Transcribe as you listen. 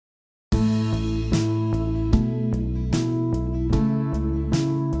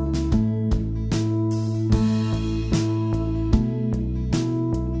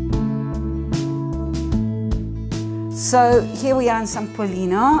So here we are in San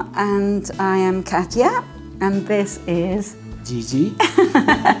Polino, and I am Katia, and this is Gigi.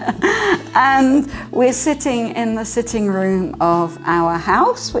 And we're sitting in the sitting room of our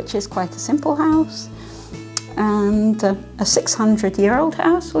house, which is quite a simple house, and a 600-year-old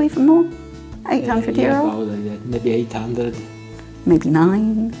house, or even more, 800-year-old. Yeah, maybe 800. Maybe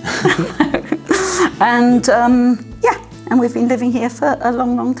 9. And yeah, and we've been living here for a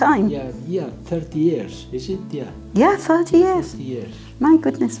long, long time. Yeah, 30 years, is it? Yeah. Yeah, 30 years. 30 years. My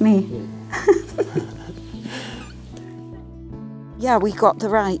goodness me. Yeah. Yeah, we got the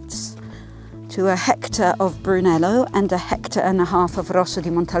rights to 1 hectare of Brunello and 1.5 hectares of Rosso di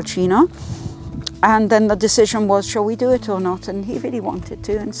Montalcino. And then the decision was, shall we do it or not? And he really wanted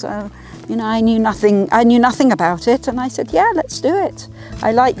to, and so, you know, I knew nothing about it, and I said, yeah, let's do it.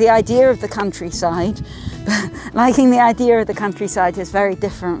 I like the idea of the countryside, but liking the idea of the countryside is very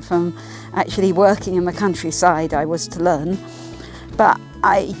different from actually working in the countryside. I was to learn, but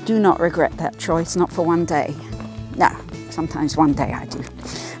I do not regret that choice, not for one day. No, sometimes one day I do,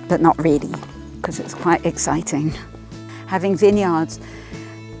 but not really, because it's quite exciting. Having vineyards,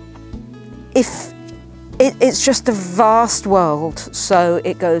 it's just a vast world, so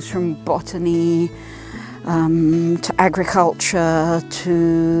it goes from botany to agriculture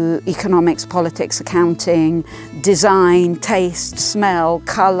to economics, politics, accounting, design, taste, smell,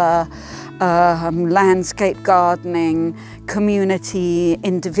 colour, landscape gardening, community,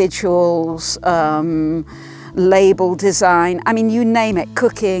 individuals, label design, I mean, you name it,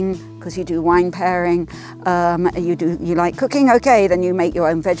 cooking, because you do wine pairing, you like cooking, okay, then you make your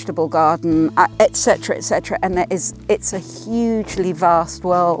own vegetable garden, etc., etc. And it's a hugely vast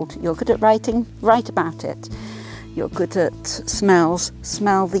world. You're good at writing, write about it. You're good at smells,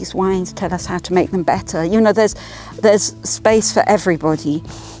 smell these wines, tell us how to make them better. You know, there's space for everybody,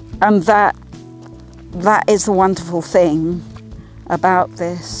 and that is the wonderful thing about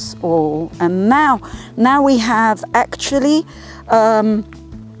this all. And now we have actually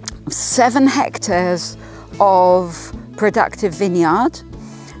 7 hectares of productive vineyard,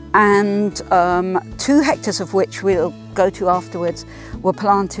 and 2 hectares of which we'll go to afterwards were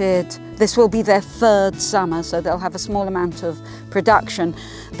planted. This will be their 3rd summer, so they'll have a small amount of production.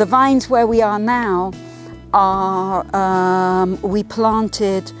 The vines where we are now are we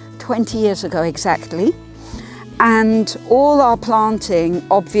planted 20 years ago exactly, and all our planting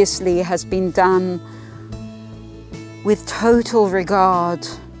obviously has been done with total regard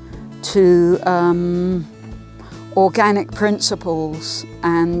to organic principles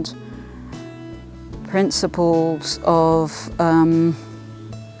and principles of,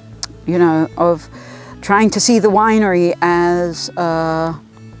 you know, of trying to see the winery as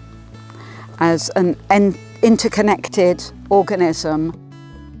an interconnected organism.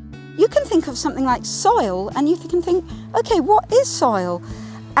 You can think of something like soil, and you can think, okay, what is soil?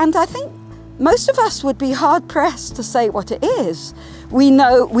 And I think most of us would be hard-pressed to say what it is. We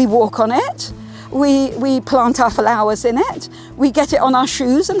know we walk on it, we plant our flowers in it, we get it on our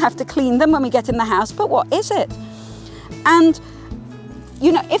shoes and have to clean them when we get in the house, but what is it? And,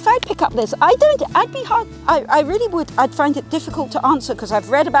 you know, if I pick up this, I really would, I'd find it difficult to answer because I've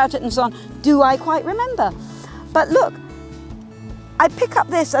read about it and so on. Do I quite remember? But look, I pick up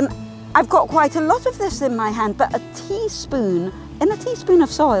this and I've got quite a lot of this in my hand, but in a teaspoon of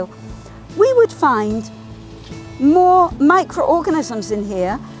soil, we would find more microorganisms in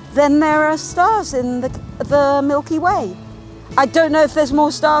here than there are stars in the Milky Way. I don't know if there's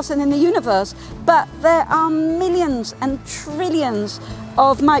more stars than in the universe, but there are millions and trillions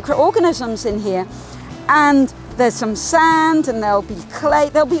of microorganisms in here. And there's some sand, and there'll be clay,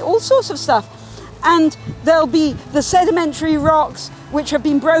 there'll be all sorts of stuff. And there'll be the sedimentary rocks, which have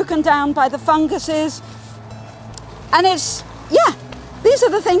been broken down by the funguses. And it's, yeah, these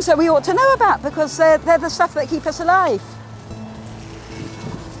are the things that we ought to know about, because they're the stuff that keep us alive.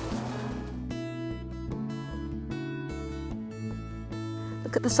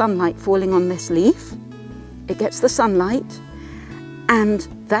 Look at the sunlight falling on this leaf. It gets the sunlight, and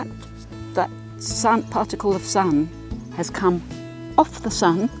that particle of sun has come off the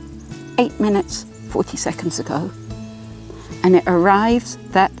sun 8 minutes, 40 seconds ago. And it arrives,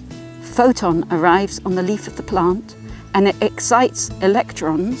 that photon arrives on the leaf of the plant, and it excites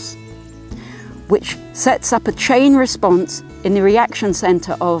electrons, which sets up a chain response in the reaction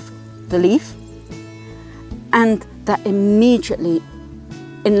center of the leaf, and that immediately,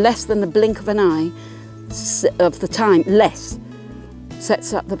 in less than the blink of an eye of the time,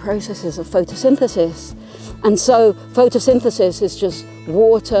 sets up the processes of photosynthesis. And so photosynthesis is just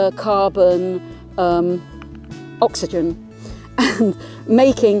water, carbon, oxygen. and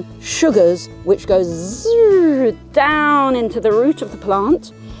making sugars which go down into the root of the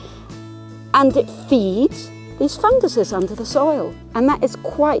plant, and it feeds these funguses under the soil. And that is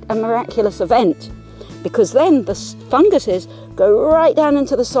quite a miraculous event, because then the funguses go right down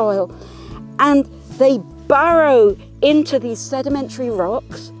into the soil and they burrow into these sedimentary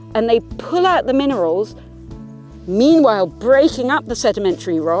rocks and they pull out the minerals, meanwhile breaking up the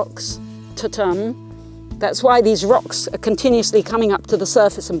sedimentary rocks. Ta-tum. That's why these rocks are continuously coming up to the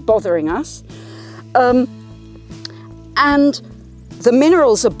surface and bothering us. And the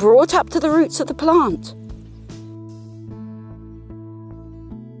minerals are brought up to the roots of the plant.